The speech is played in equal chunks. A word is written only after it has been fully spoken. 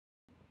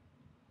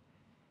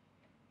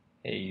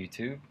Hey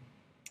YouTube,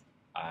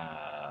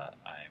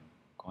 I'm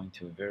going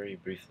to very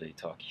briefly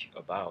talk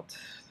about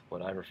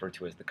what I refer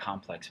to as the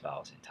complex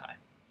vowels in Thai.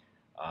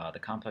 The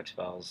complex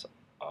vowels,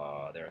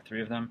 there are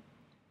three of them,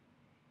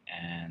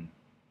 and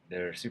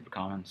they're super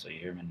common, so you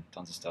hear them in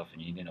tons of stuff,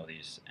 and you need to know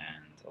these,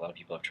 and a lot of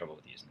people have trouble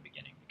with these in the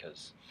beginning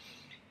because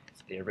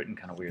they're written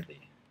kind of weirdly.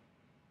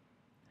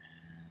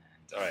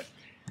 And alright,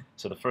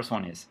 so the first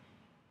one is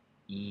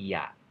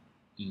iya,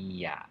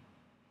 iya.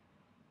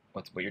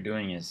 What you're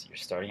doing is you're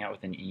starting out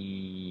with an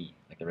E,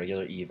 like the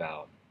regular E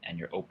vowel, and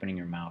you're opening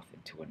your mouth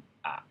into an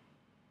A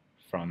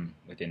from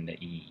within the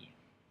E.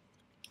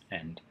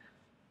 And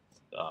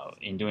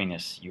in doing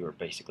this, you are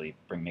basically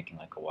making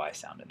like a Y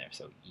sound in there.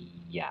 So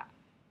yeah.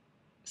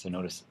 So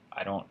notice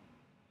I don't.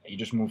 You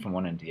just move from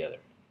one end to the other.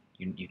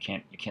 You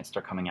can't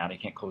start coming out. You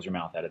can't close your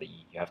mouth out of the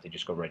E. You have to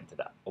just go right into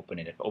that. Open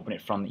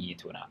it from the E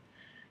to an A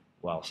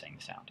while saying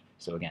the sound.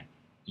 So again,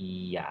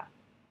 yeah.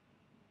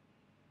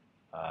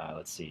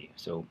 Let's see.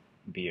 So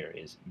beer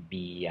is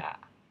bia.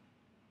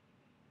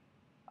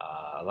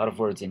 A lot of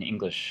words in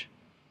English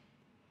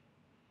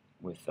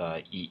with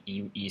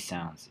e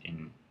sounds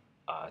in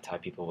Thai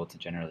people will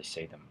generally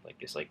say them like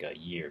this, like a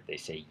year they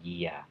say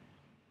yeah,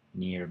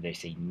 near they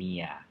say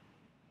nia,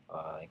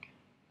 like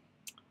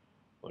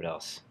what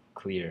else?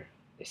 Clear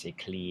they say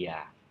clear,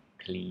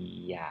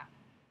 clear.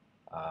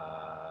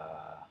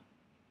 All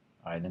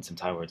right, then some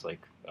Thai words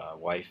like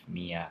wife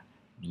mia,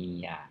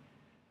 mia,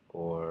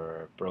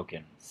 or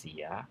broken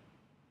sia.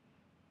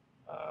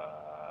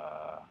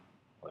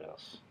 What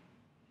else?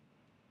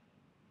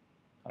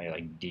 Oh yeah,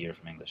 like deer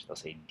from English, they'll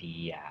say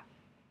dia.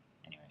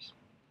 Anyways,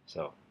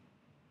 so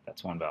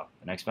that's one vowel.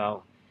 The next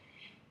vowel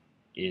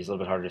is a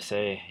little bit harder to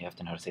say. You have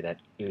to know how to say that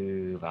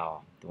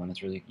vowel. The one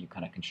that's really, you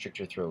kind of constrict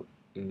your throat.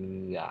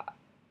 Ah,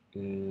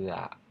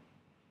 ah.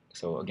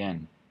 So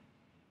again,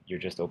 you're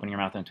just opening your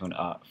mouth into an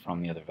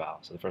from the other vowel.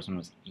 So the first one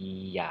was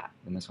ya,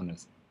 then this one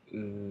is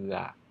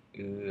ah,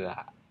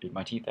 ah. Dude,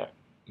 my teeth are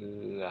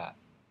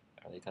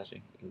are they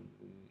touching?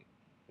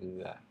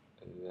 Ah,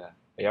 ah.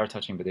 They are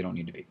touching, but they don't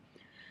need to be.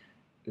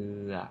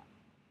 Ah.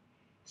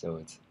 So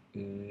it's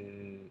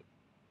and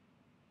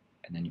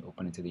then you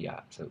open it to the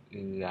So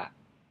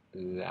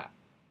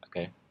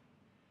okay.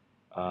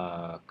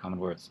 Common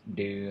words.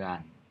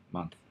 Duan,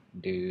 month.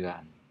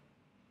 Duan.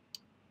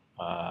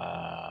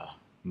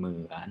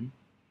 Muan,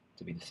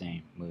 to be the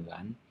same.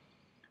 Muan.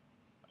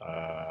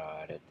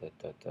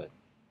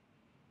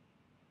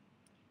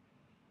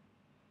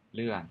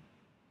 Luan,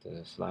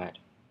 to slide,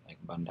 like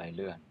bandai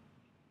luan,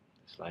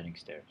 the sliding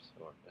stairs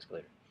or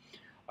escalator.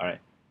 All right.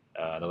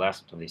 The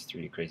last of these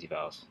three crazy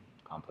vowels,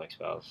 complex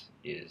vowels,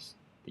 is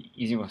the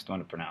easiest one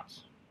to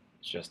pronounce.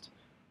 It's just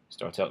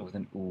starts out with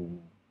an oo,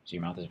 so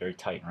your mouth is very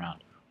tight and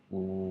round.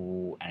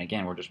 Ooh, and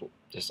again, we're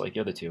just like the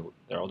other two.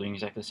 They're all doing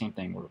exactly the same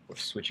thing. We're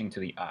switching to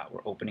the ah.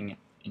 We're opening it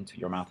into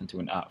your mouth into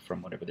an ah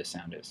from whatever this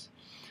sound is.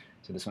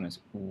 So this one is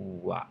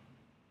ooh ah.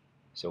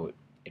 So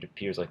it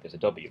appears like there's a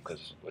W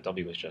because a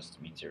W is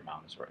just means your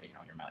mouth is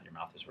your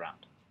mouth is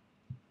round.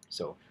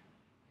 So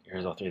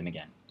here's all three of them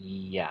again.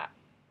 Yeah,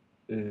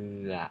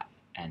 ah,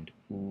 and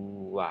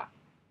ooh ah.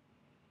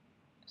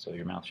 So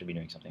your mouth should be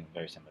doing something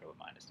very similar to what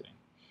mine is doing.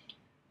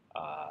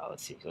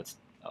 Let's see. Let's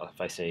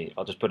if I say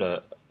I'll just put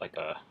a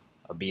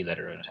B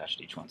letter attached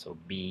to each one. So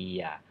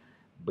bia,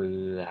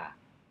 bua,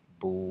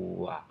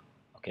 bua.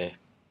 Okay.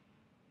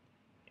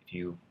 If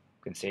you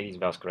can say these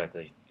vowels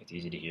correctly, it's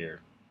easy to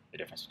hear the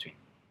difference between.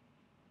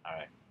 All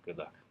right. Good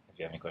luck. If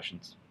you have any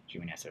questions,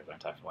 shoot me an answer on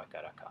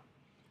ThaiForWhiteGuy.com.